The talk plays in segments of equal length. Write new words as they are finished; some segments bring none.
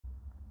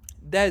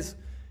Des,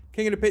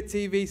 King of the Pit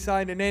TV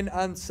signing in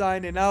and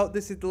signing out.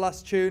 This is the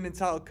last tune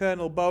entitled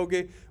Colonel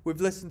Bogey.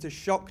 We've listened to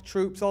Shock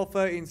Troops, all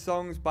 13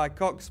 songs by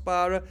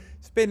Sparrer.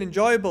 It's been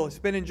enjoyable. It's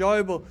been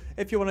enjoyable.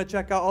 If you want to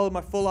check out all of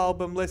my full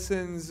album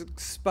listens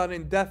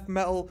spanning death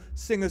metal,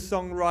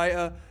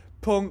 singer-songwriter,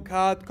 punk,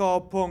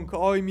 hardcore punk,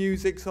 oi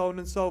music, so on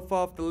and so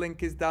forth, the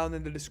link is down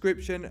in the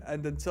description.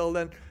 And until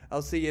then,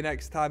 I'll see you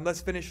next time.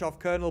 Let's finish off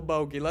Colonel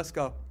Bogey. Let's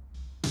go.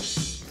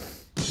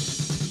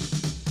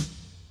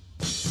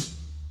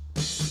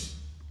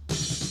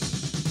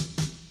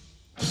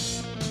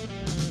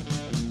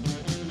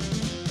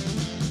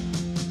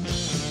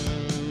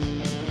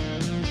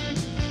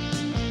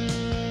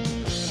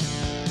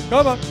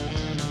 Come on.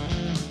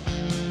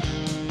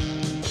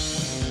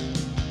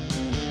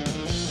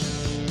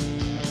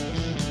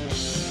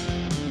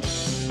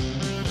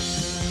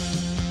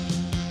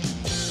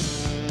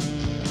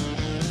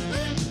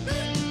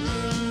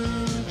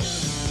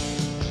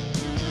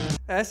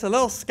 It's a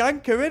little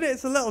skanker, isn't it?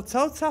 It's a little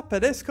toe tapper,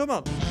 this. Come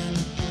on.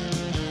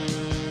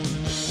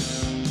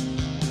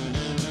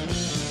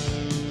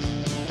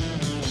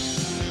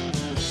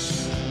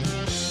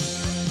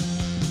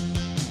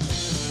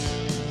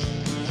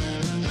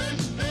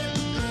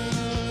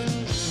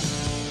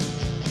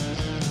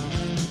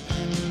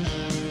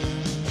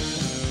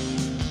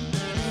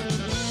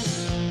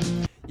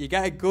 You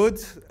get a good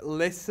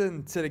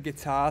listen to the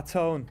guitar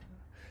tone.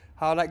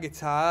 How that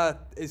guitar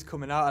is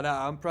coming out of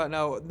that amp right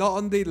now. Not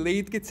on the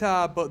lead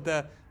guitar, but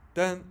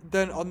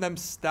then on them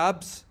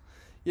stabs.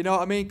 You know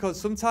what I mean? Because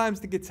sometimes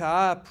the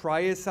guitar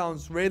prior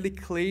sounds really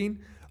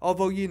clean.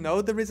 Although you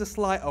know there is a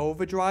slight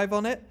overdrive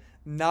on it.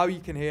 Now you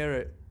can hear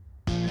it.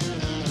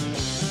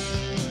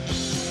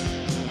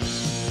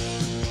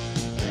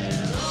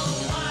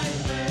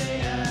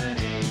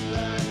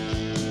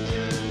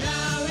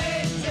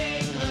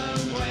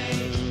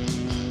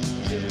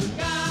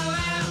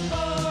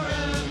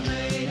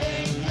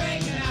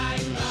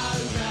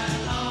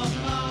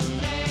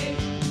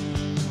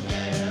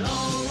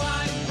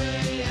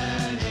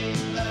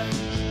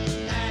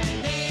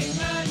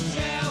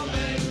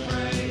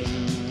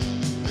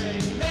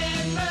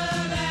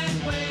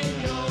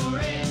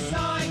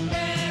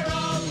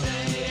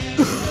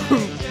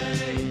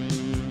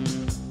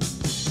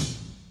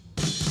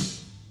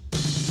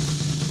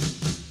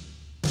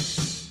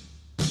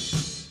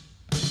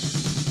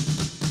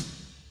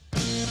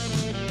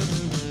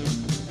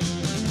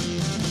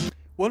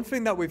 One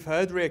thing that we've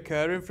heard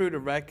reoccurring through the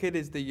record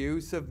is the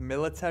use of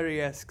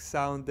military-esque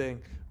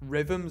sounding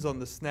rhythms on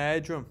the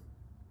snare drum.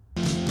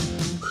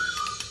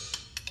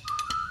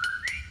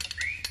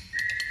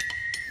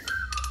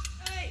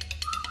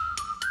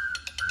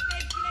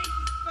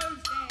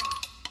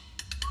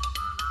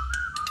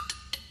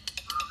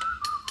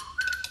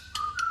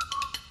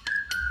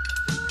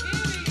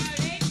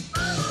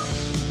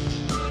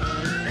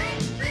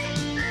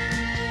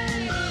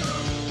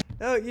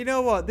 Oh, you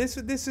know what? This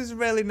is a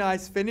really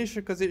nice finish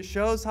because it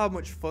shows how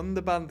much fun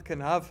the band can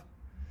have.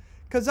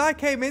 Because I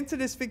came into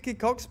this thinking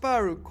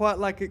Sparrer quite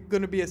like it's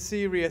going to be a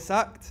serious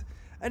act.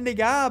 And they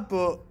are,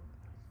 but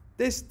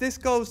this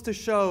goes to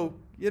show,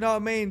 you know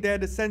what I mean? They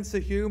had a sense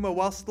of humour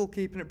while still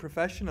keeping it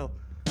professional.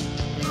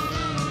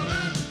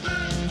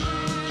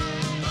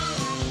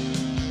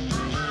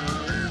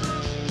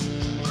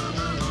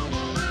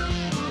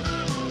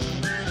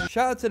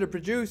 Shout out to the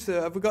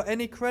producer. Have we got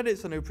any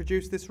credits on who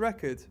produced this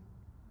record?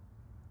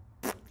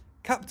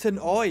 Captain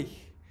Oi,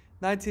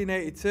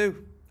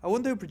 1982. I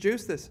wonder who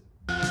produced this.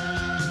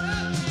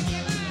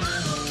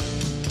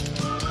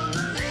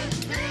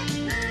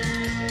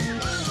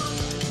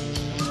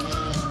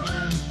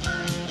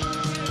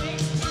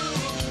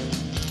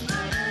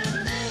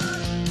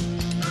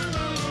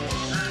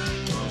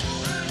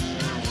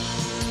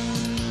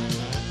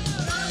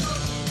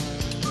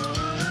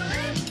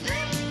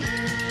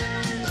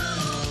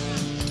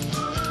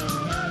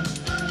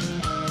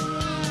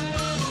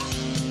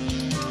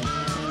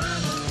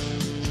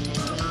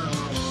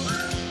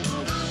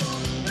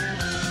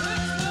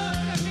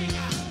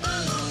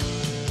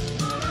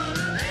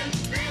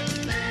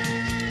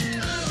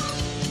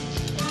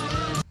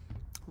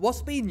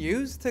 What's being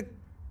used to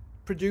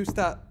produce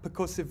that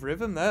percussive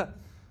rhythm there?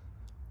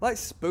 Like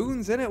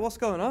spoons, innit? What's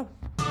going on?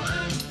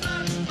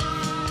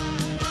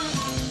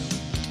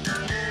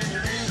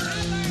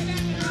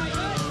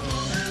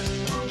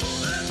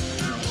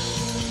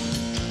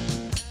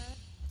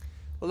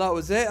 Well, that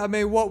was it. I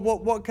mean,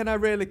 what can I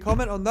really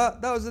comment on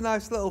that? That was a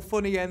nice little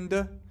funny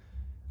ender.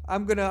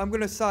 I'm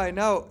gonna sign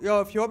out.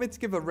 Yo, if you want me to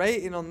give a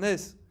rating on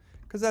this,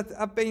 because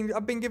I've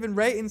been giving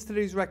ratings to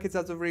these records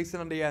as of recent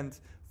on the end.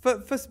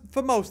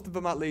 For most of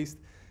them at least.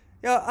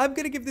 Yeah, I'm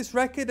going to give this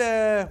record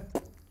I'm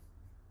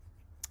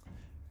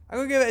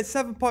going to give it a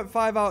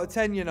 7.5 out of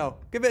 10, you know.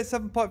 Give it a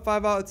 7.5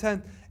 out of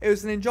 10. It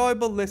was an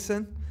enjoyable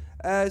listen.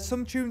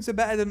 Some tunes are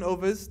better than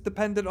others,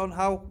 depending on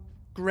how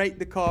great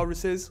the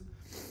chorus is.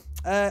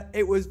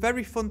 It was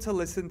very fun to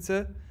listen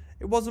to.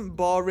 It wasn't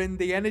boring.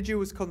 The energy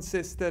was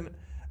consistent.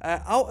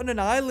 Out on an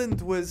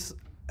Island was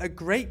a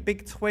great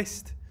big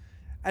twist.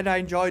 And I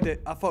enjoyed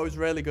it. I thought it was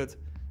really good.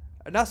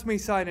 And that's me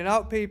signing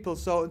out, people.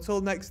 So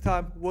until next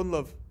time, one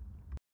love.